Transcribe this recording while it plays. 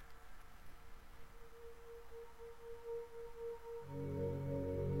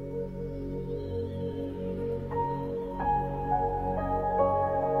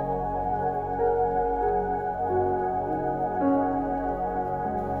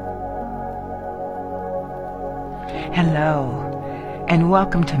Hello, and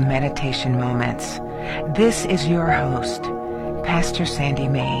welcome to Meditation Moments. This is your host, Pastor Sandy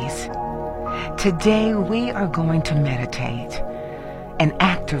Mays. Today we are going to meditate and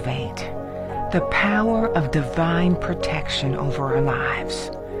activate the power of divine protection over our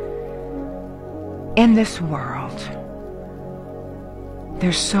lives. In this world,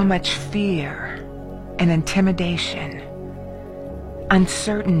 there's so much fear and intimidation,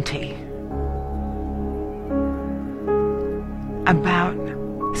 uncertainty about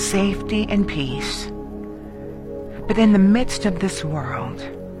safety and peace. But in the midst of this world,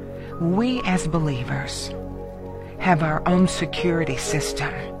 we as believers have our own security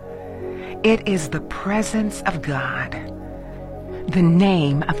system. It is the presence of God, the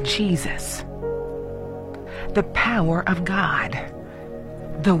name of Jesus, the power of God,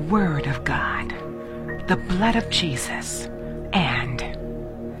 the Word of God, the blood of Jesus, and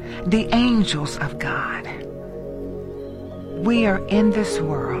the angels of God. We are in this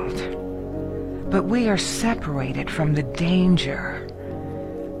world, but we are separated from the danger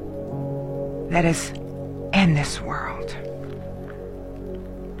that is in this world.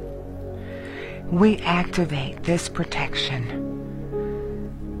 We activate this protection,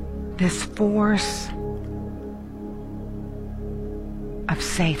 this force of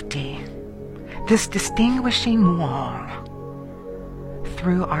safety, this distinguishing wall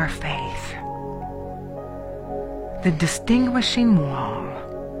through our faith. The distinguishing wall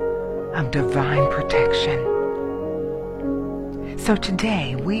of divine protection. So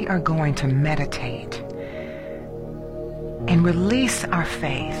today we are going to meditate and release our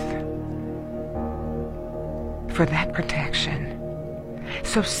faith for that protection.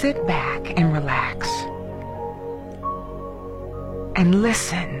 So sit back and relax and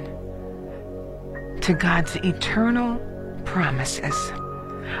listen to God's eternal promises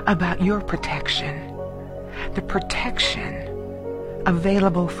about your protection. The protection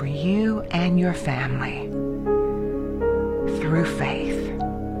available for you and your family through faith.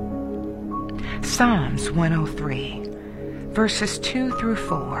 Psalms 103, verses 2 through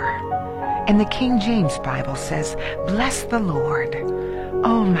 4, in the King James Bible says, "Bless the Lord,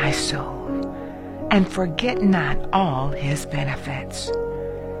 O my soul, and forget not all his benefits,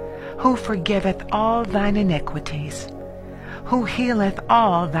 who forgiveth all thine iniquities, who healeth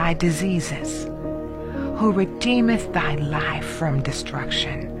all thy diseases, who redeemeth thy life from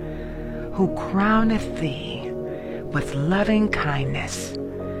destruction, who crowneth thee with loving kindness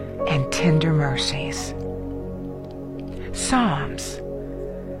and tender mercies." Psalms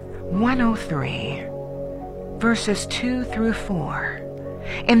 103, verses 2 through 4,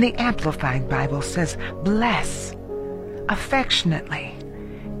 in the Amplified Bible says, "Bless, affectionately,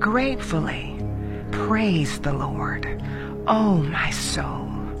 gratefully, praise the Lord, O my soul,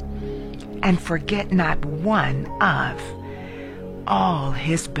 and forget not one of all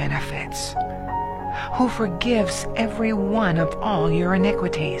his benefits, who forgives every one of all your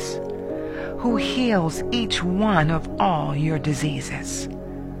iniquities, who heals each one of all your diseases,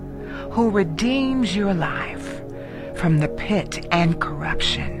 who redeems your life from the pit and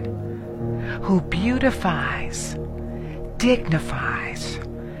corruption, who beautifies, dignifies,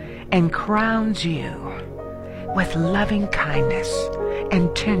 and crowns you with loving kindness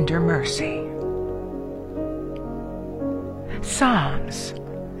and tender mercy." Psalms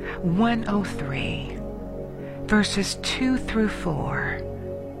 103, verses 2 through 4,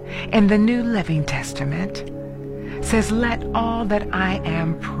 in the New Living Testament says, "Let all that I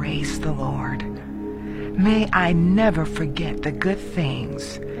am praise the Lord. May I never forget the good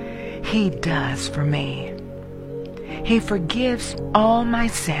things he does for me. He forgives all my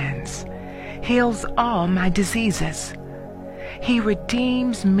sins, heals all my diseases. He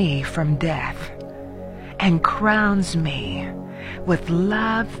redeems me from death and crowns me with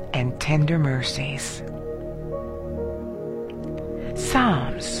love and tender mercies."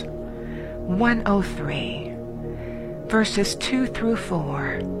 Psalms 103, verses 2 through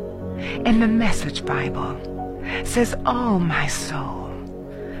 4, in the Message Bible says, "Oh, my soul,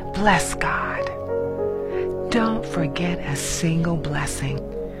 bless God. Don't forget a single blessing.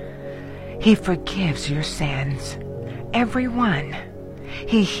 He forgives your sins, every one.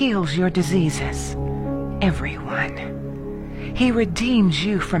 He heals your diseases, every one. He redeems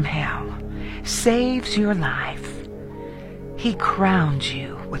you from hell, saves your life. He crowns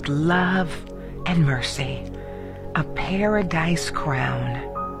you with love and mercy, a paradise crown."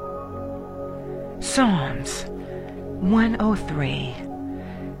 Psalms 103,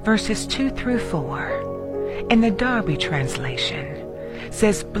 verses 2 through 4, in the Darby translation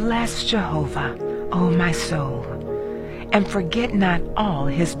says, "Bless Jehovah, O my soul, and forget not all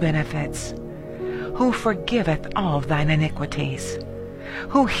his benefits, who forgiveth all thine iniquities,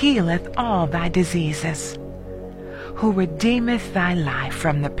 who healeth all thy diseases, who redeemeth thy life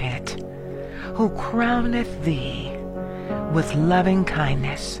from the pit, who crowneth thee with loving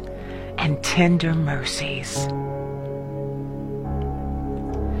kindness and tender mercies.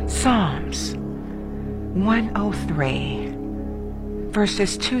 Psalms 103,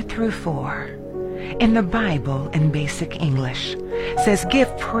 verses 2 through 4, in the Bible in Basic English, says, "Give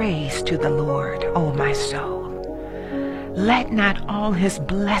praise to the Lord, O my soul. Let not all his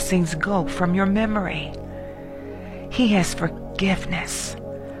blessings go from your memory. He has forgiveness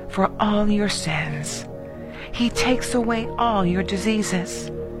for all your sins. He takes away all your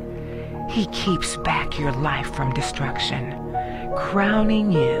diseases. He keeps back your life from destruction,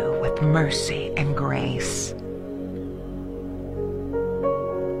 crowning you with mercy and grace."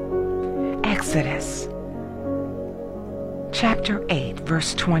 Exodus chapter 8,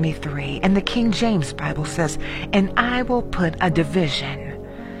 verse 23, and the King James Bible says, "And I will put a division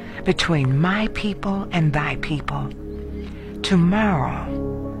between my people and thy people.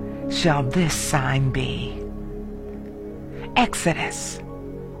 Tomorrow shall this sign be." Exodus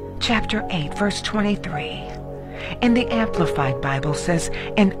chapter 8, verse 23, and the Amplified Bible says,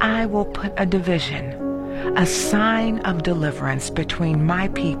 "And I will put a division, a sign of deliverance between my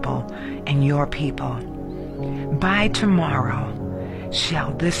people and your people. By tomorrow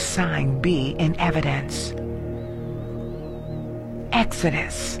shall this sign be in evidence."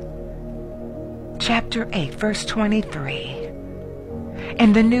 Exodus chapter 8, verse 23,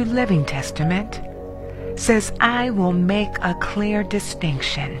 and the New Living Testament says, "I will make a clear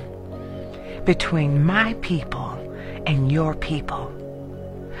distinction between my people and your people.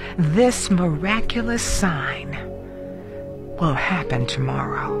 This miraculous sign will happen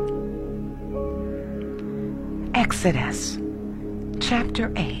tomorrow." Exodus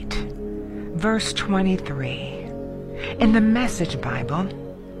chapter 8, verse 23, in the Message Bible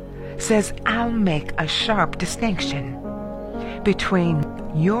says, "I'll make a sharp distinction between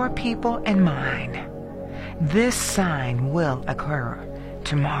your people and mine. This sign will occur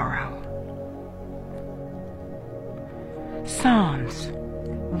tomorrow." Psalms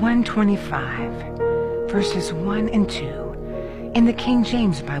 125, verses 1 and 2, in the King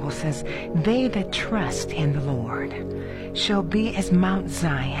James Bible says, "They that trust in the Lord shall be as Mount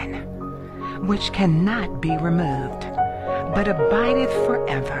Zion, which cannot be removed, but abideth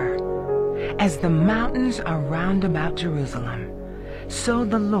forever. As the mountains are round about Jerusalem, so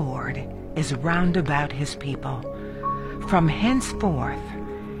the Lord is round about his people, from henceforth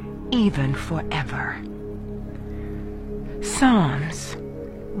even forever." Psalms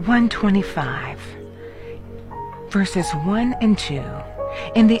 125, verses 1 and 2,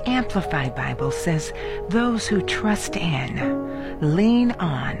 in the Amplified Bible says, "Those who trust in, lean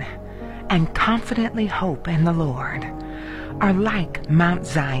on, and confidently hope in the Lord are like Mount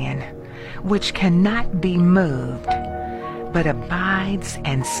Zion, which cannot be moved, but abides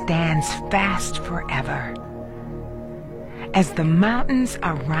and stands fast forever. As the mountains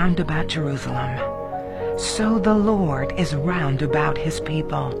are round about Jerusalem, so the Lord is round about his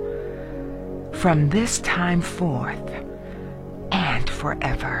people, from this time forth and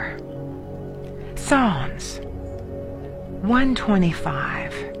forever." Psalms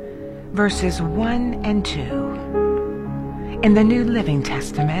 125, verses 1 and 2, in the New Living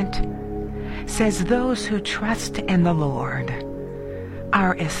Testament says, "Those who trust in the Lord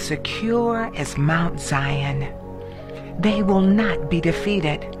are as secure as Mount Zion. They will not be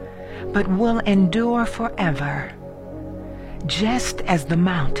defeated, but will endure forever. Just as the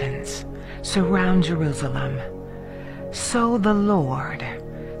mountains surround Jerusalem, so the Lord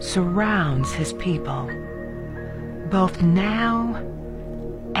surrounds his people, both now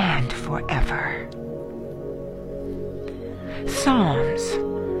and forever." Psalms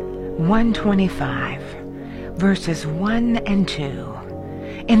 125, verses 1 and 2,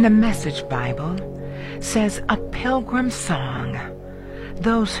 in the Message Bible says, "A pilgrim song.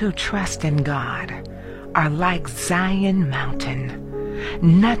 Those who trust in God are like Zion Mountain.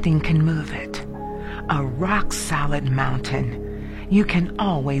 Nothing can move it. A rock-solid mountain you can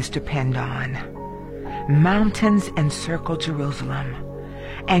always depend on. Mountains encircle Jerusalem,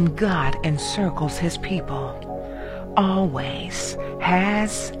 and God encircles his people. Always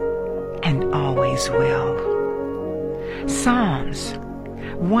has and always will." Psalms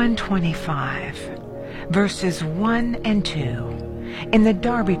 125, verses 1 and 2, in the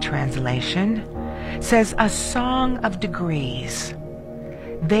Darby translation says, "A song of degrees.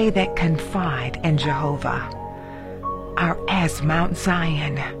 They that confide in Jehovah are as Mount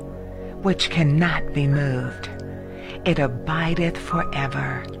Zion, which cannot be moved. It abideth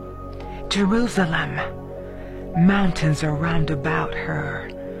forever. Jerusalem, mountains are round about her,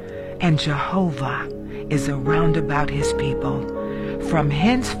 and Jehovah is around about his people, from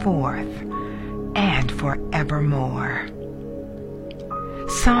henceforth and forevermore.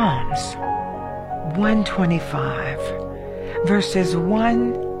 Psalms 125, verses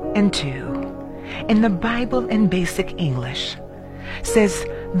 1 and 2, in the Bible in Basic English, says,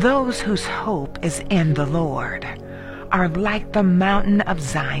 "Those whose hope is in the Lord are like the mountain of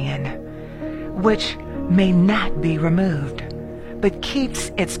Zion, which may not be removed, but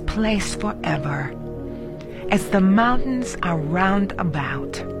keeps its place forever, as the mountains are round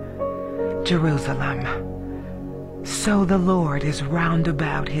about Jerusalem. So the Lord is round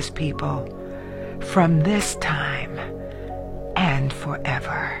about his people from this time and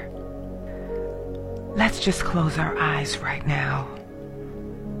forever." Let's just close our eyes right now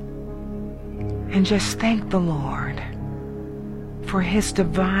and just thank the Lord for his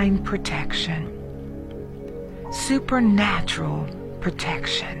divine protection, supernatural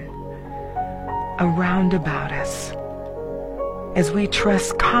protection around about us as we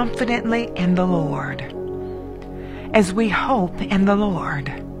trust confidently in the Lord, as we hope in the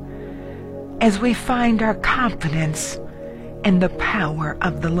Lord, as we find our confidence in the power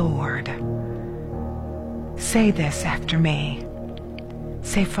of the Lord. Say this after me.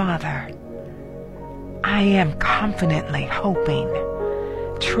 Say, "Father, I am confidently hoping,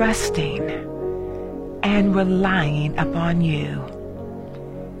 trusting, and relying upon you.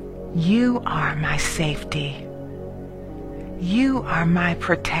 You are my safety. You are my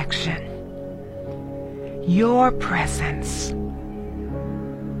protection. Your presence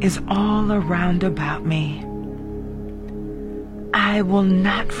is all around about me. I will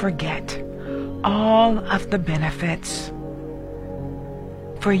not forget all of the benefits,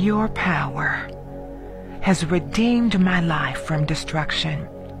 for your power has redeemed my life from destruction,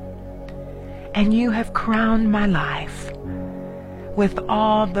 and you have crowned my life with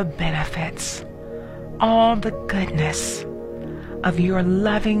all the benefits, all the goodness of your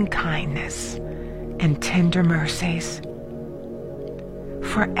loving kindness and tender mercies.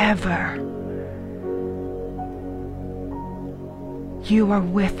 Forever, you are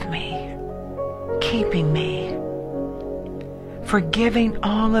with me, keeping me, forgiving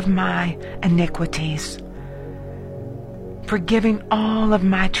all of my iniquities, forgiving all of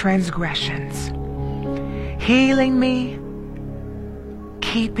my transgressions, healing me,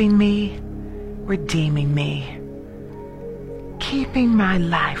 keeping me, redeeming me, keeping my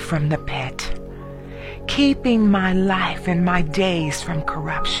life from the pit, keeping my life and my days from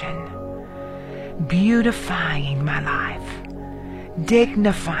corruption, beautifying my life,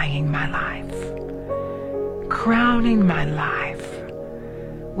 dignifying my life, crowning my life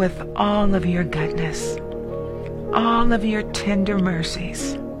with all of your goodness, all of your tender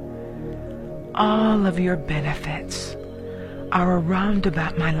mercies, all of your benefits are around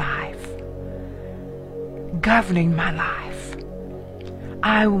about my life, governing my life.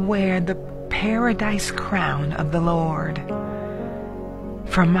 I wear the paradise crown of the Lord,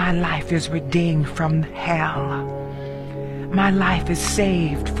 for my life is redeemed from hell. My life is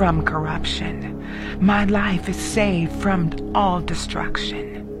saved from corruption. My life is saved from all destruction.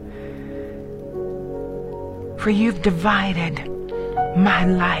 For you've divided my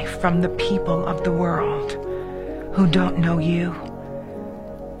life from the people of the world who don't know you.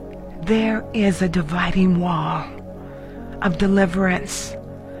 There is a dividing wall of deliverance,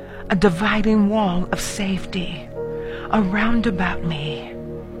 a dividing wall of safety around about me.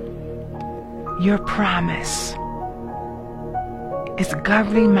 Your promise is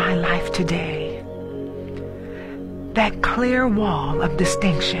governing my life today. That clear wall of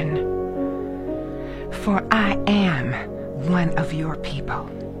distinction, for I am one of your people.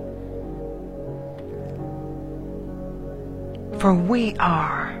 For we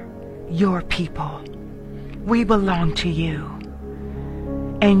are your people. We belong to you.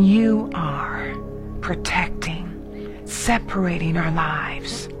 And you are protecting, separating our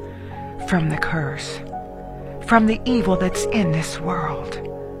lives from the curse, from the evil that's in this world.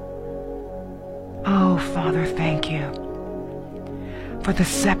 Oh, Father, thank you for the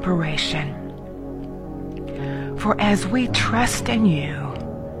separation. For as we trust in you,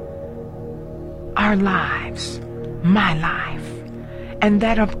 our lives, my life, and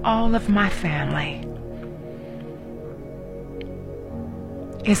that of all of my family,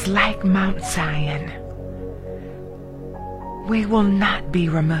 is like Mount Zion. We will not be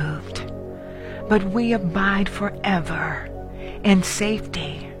removed, but we abide forever in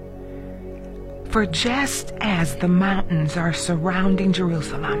safety. For just as the mountains are surrounding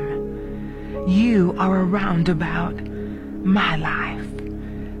Jerusalem, you are around about my life,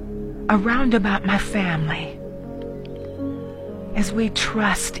 around about my family, as we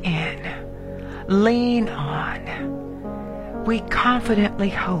trust in, lean on, we confidently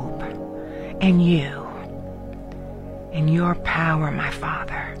hope in you, in your power, my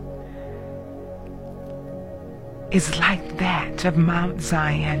Father, is like that of Mount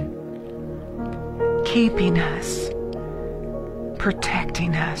Zion, keeping us,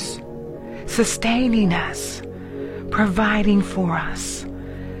 protecting us, sustaining us, providing for us,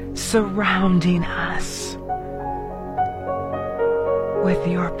 surrounding us with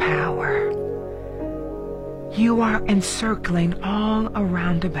your power. You are encircling all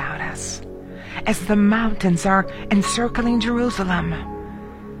around about us, as the mountains are encircling Jerusalem.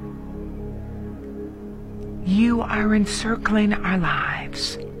 You are encircling our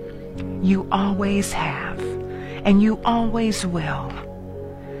lives. You always have, and you always will,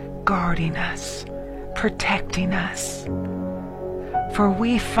 guarding us, protecting us. For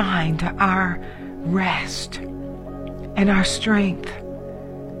we find our rest and our strength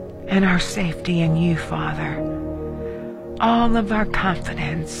and our safety in you, Father. All of our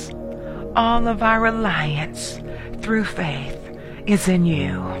confidence, all of our reliance through faith is in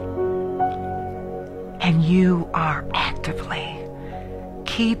you. And you are actively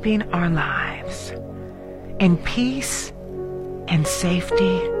keeping our lives in peace and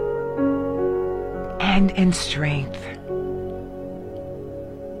safety and in strength.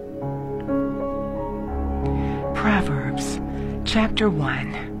 Proverbs chapter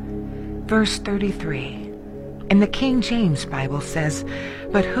 1, verse 33. In the King James Bible says,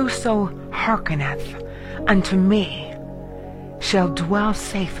 "But whoso hearkeneth unto me shall dwell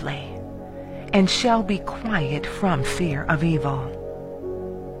safely, and shall be quiet from fear of evil."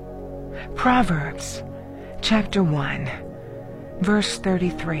 Proverbs chapter 1, verse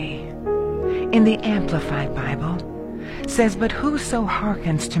 33, in the Amplified Bible, says, "But whoso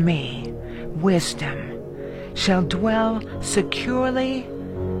hearkens to me, wisdom, shall dwell securely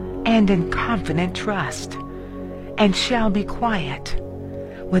and in confident trust, and shall be quiet,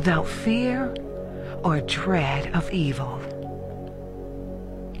 without fear or dread of evil."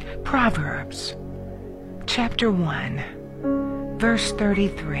 Proverbs chapter 1, verse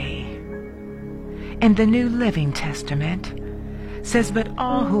 33, in the New Living Testament, says, "But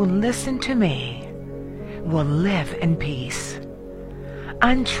all who listen to me will live in peace,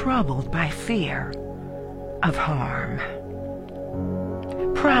 untroubled by fear of harm."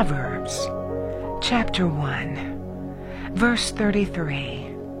 Proverbs chapter 1, verse 33,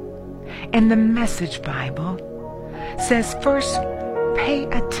 in the Message Bible, says, "First pay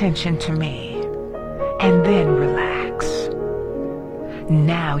attention to me, and then relax.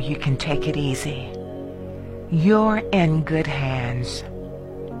 Now you can take it easy. You're in good hands."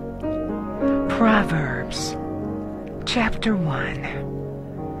 Proverbs chapter 1,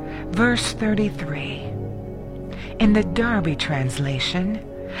 verse 33, in the Darby translation,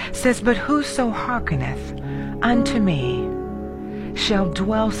 says, "But whoso hearkeneth unto me shall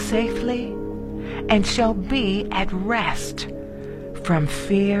dwell safely, and shall be at rest from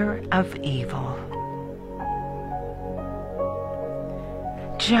fear of evil."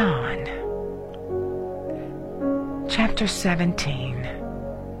 John chapter 17,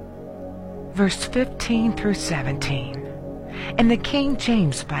 verse 15 through 17, and the King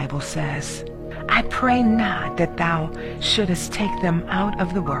James Bible says, "I pray not that thou shouldest take them out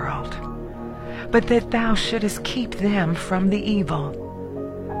of the world, but that thou shouldest keep them from the evil.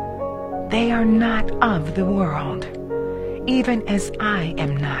 They are not of the world, even as I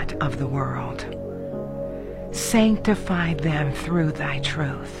am not of the world. Sanctify them through thy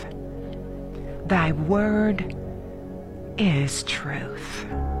truth. Thy word is truth."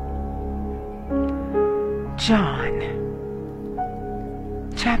 John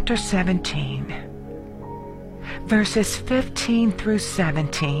chapter 17, verses 15 through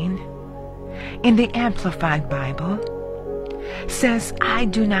 17, in the Amplified Bible, says, "I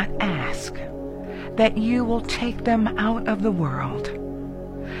do not ask that you will take them out of the world,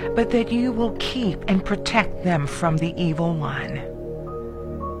 but that you will keep and protect them from the evil one.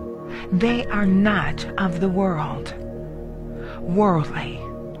 They are not of the world, worldly,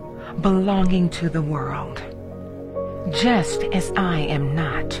 belonging to the world, just as I am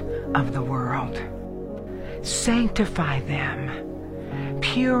not of the world. Sanctify them,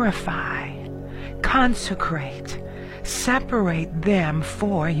 purify, consecrate, separate them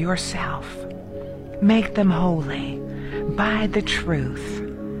for yourself. Make them holy by the truth.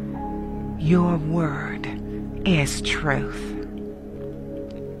 Your word is truth."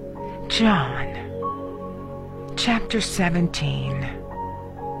 John chapter 17,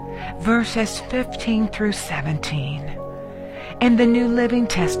 verses 15 through 17, in the New Living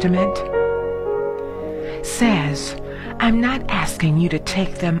Testament says, I'm not asking you to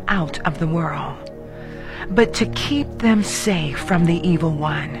take them out of the world, but to keep them safe from the evil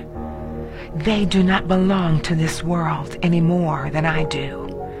one. They do not belong to this world any more than I do.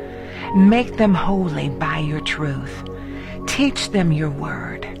 Make them holy by your truth. Teach them your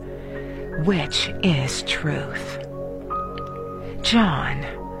word, which is truth. John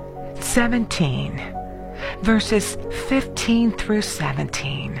 17, verses 15 through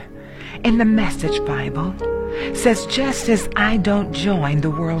 17 in the Message Bible says, just as I don't join the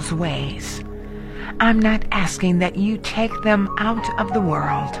world's ways, I'm not asking that you take them out of the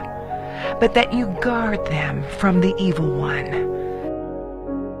world, but that you guard them from the evil one.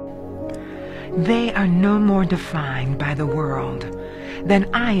 They are no more defined by the world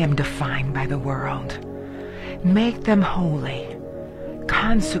than I am defined by the world. Make them holy,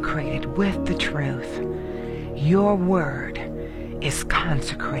 consecrated with the truth. Your word is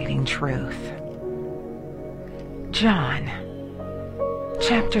consecrating truth. John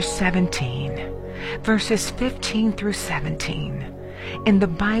chapter 17, verses 15 through 17 in the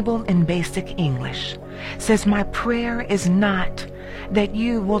Bible in Basic English says, my prayer is not that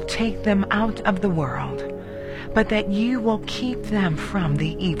you will take them out of the world, but that you will keep them from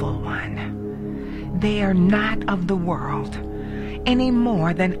the evil one. They are not of the world any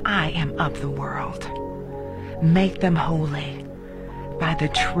more than I am of the world. Make them holy by the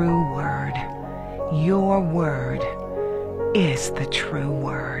true word. Your word is the true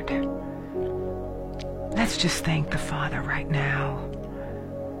word. Let's just thank the Father right now.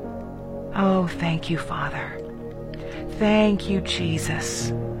 Oh, thank you, Father. Thank you, Jesus,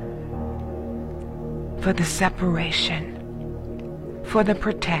 for the separation, for the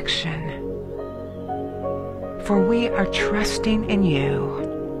protection, for we are trusting in you,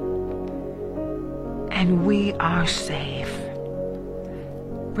 and we are safe.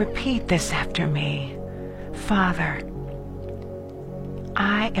 Repeat this after me. Father,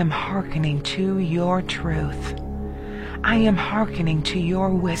 I am hearkening to your truth. I am hearkening to your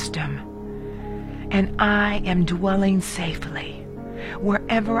wisdom. And I am dwelling safely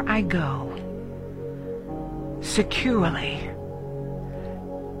wherever I go, securely.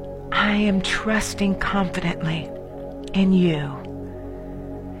 I am trusting confidently in you.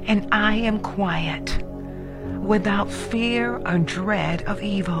 And I am quiet without fear or dread of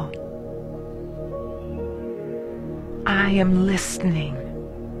evil. I am listening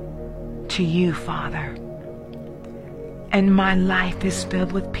to you, Father, and my life is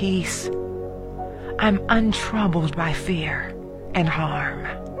filled with peace. I'm untroubled by fear and harm.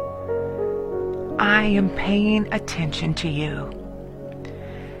 I am paying attention to you,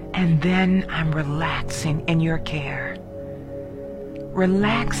 and then I'm relaxing in your care,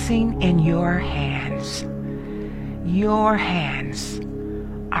 relaxing in your hands. Your hands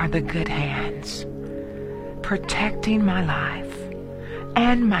are the good hands, protecting my life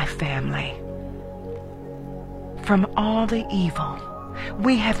and my family from all the evil.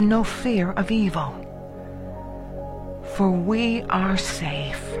 We have no fear of evil, for we are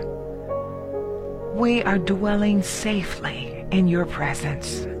safe. We are dwelling safely in your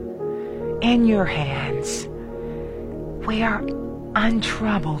presence, in your hands. We are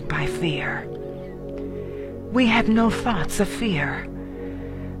untroubled by fear. We have no thoughts of fear.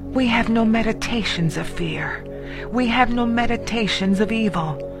 We have no meditations of fear. We have no meditations of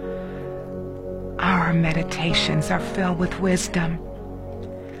evil. Our meditations are filled with wisdom,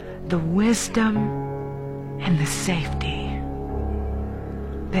 the wisdom and the safety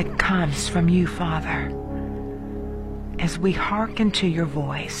that comes from you, Father, as we hearken to your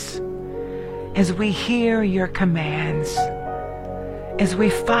voice, as we hear your commands, as we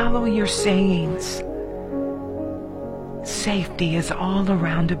follow your sayings. Safety is all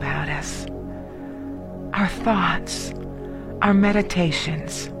around about us. Our thoughts, our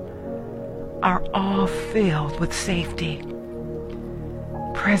meditations are all filled with safety,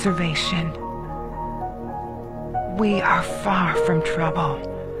 preservation. We are far from trouble,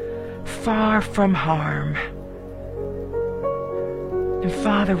 far from harm. And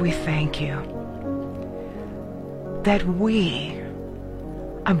Father, we thank you that we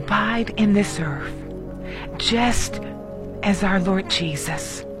abide in this earth just as our Lord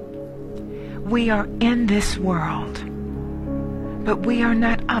Jesus. We are in this world, but we are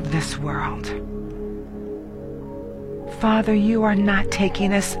not of this world. Father, you are not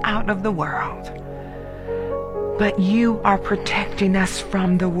taking us out of the world, but you are protecting us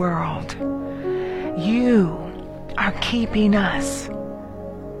from the world. You are keeping us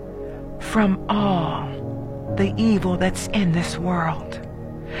from all the evil that's in this world.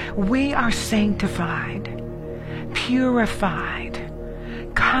 We are sanctified, purified,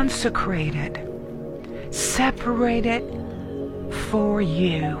 consecrated, separated for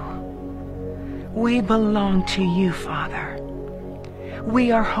you. We belong to you, Father.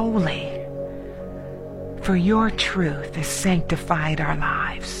 We are holy, for your truth has sanctified our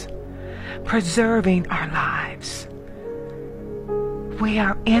lives, preserving our lives. We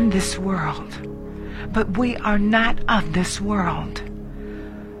are in this world, but we are not of this world.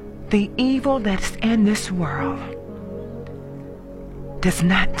 The evil that's in this world does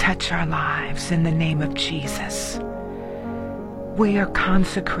not touch our lives in the name of Jesus. We are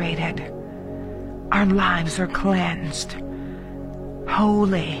consecrated. Our lives are cleansed,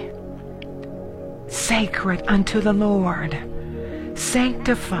 holy, sacred unto the Lord,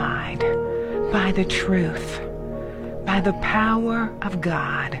 sanctified by the truth, by the power of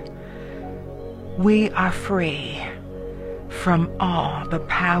God. We are free from all the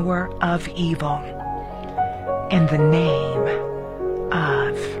power of evil in the name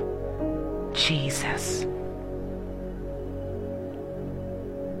of Jesus.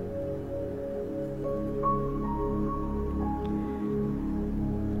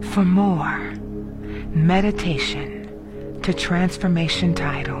 For more meditation to transformation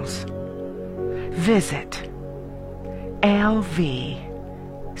titles, visit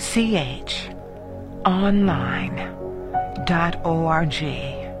lvchonline.org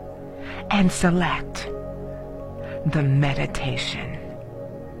and select the meditation.